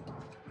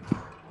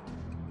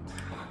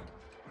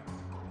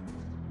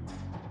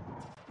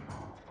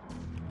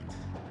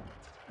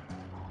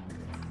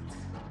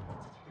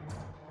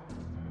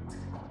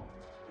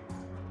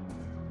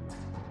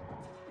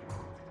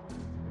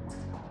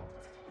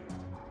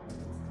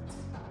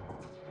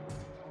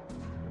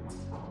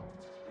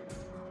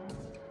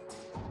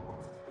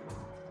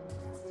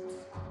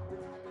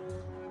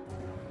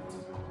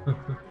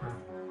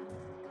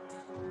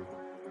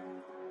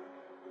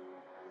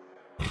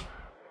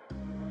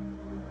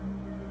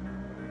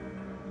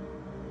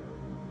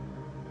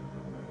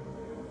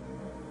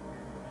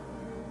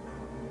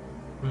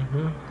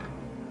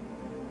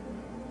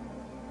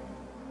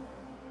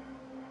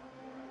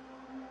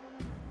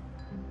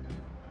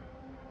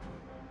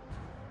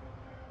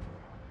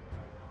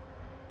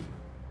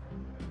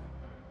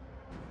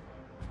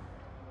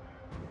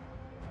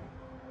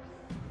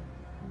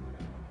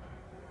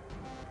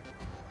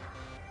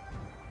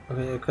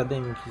 Okay,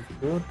 academic is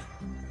good.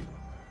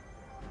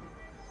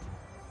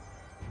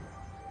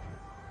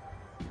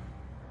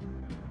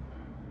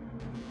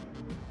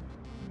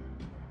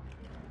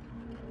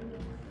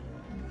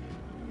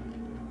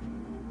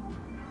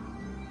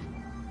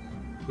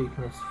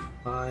 Weakness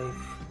 5.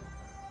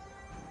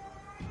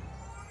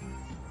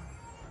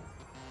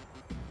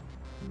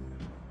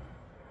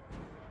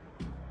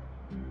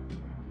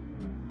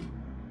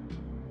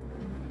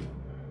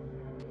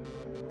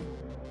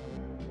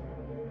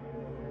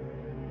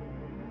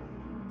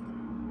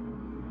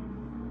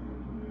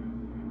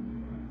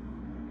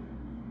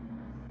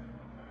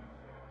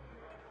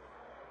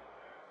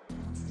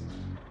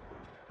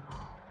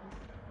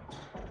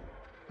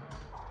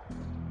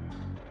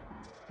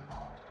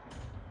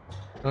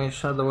 Okay,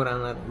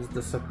 Shadowrunner is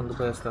the second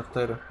best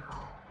after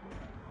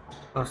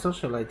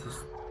Socialite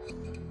is.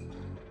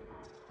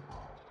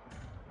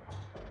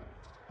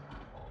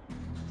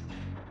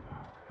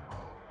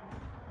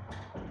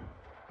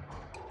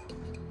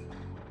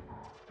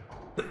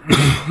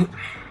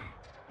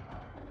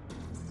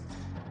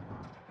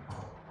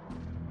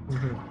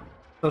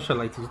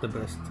 Socialite is the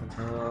best,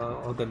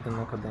 other than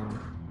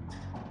Academic.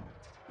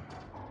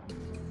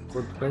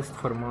 But best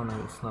for mana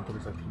is not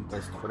exactly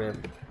best for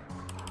everything.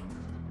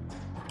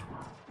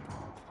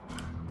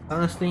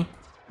 Honestly,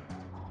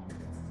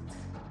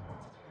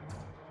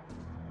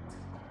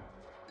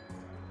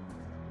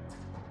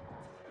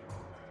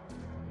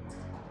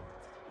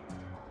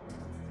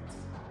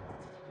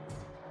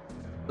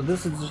 so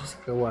this is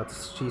Jessica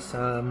Watts. She's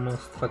a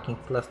most fucking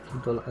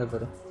plastic doll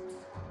ever.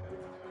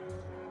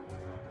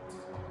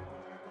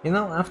 You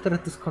know, after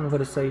this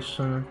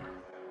conversation,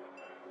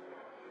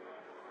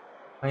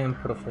 I am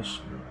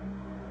professional.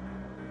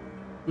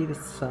 Here's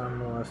Sam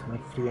as my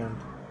friend.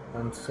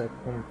 1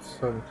 second,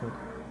 something.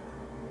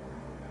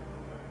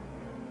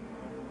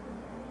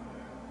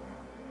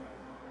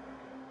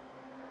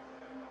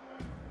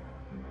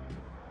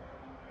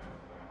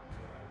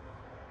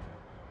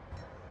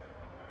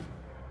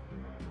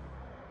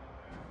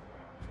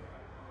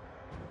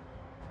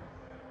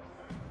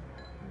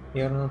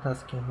 You're not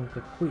asking me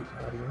to quit,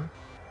 are you?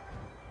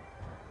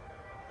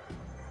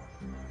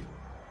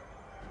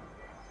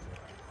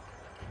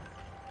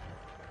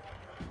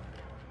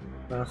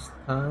 Last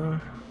time.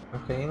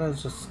 Okay,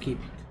 let's just skip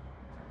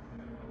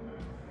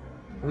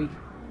it.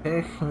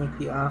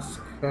 technically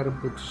ask her,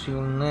 but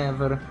she'll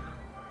never.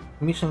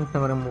 Mission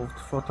item removed.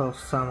 Photo of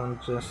someone,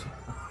 Jessica.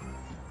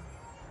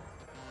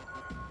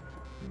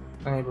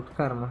 I got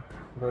karma.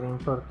 Very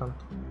important.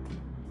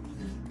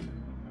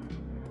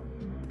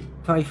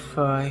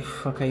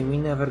 5-5. Okay, we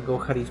never go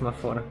Charisma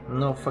 4.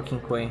 No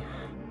fucking way.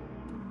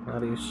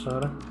 Are you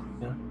sure?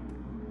 Yeah.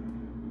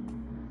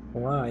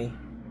 Why?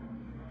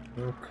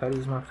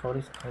 Charisma 4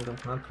 is kind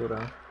of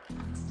natural.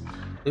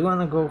 Do you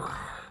wanna go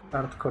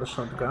hardcore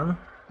shotgun?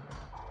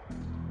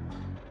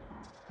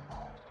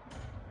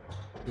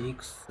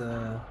 6.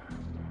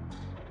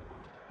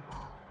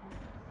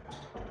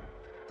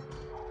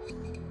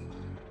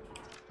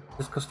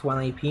 This cost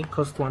 1 AP.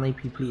 Cost 1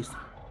 AP, please.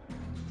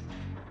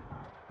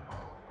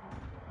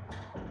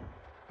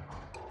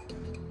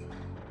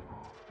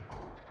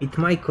 It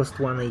might cost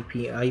 1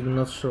 AP. I'm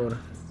not sure.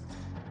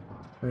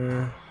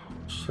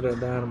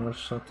 Shred armor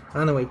shot.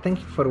 Anyway, thank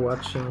you for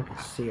watching.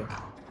 See ya.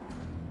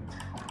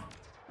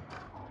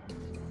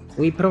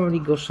 We probably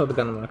go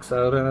shotgun max,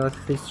 or at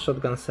least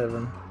shotgun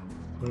 7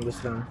 in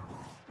this run.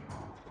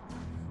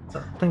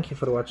 So, thank you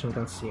for watching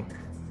and see you.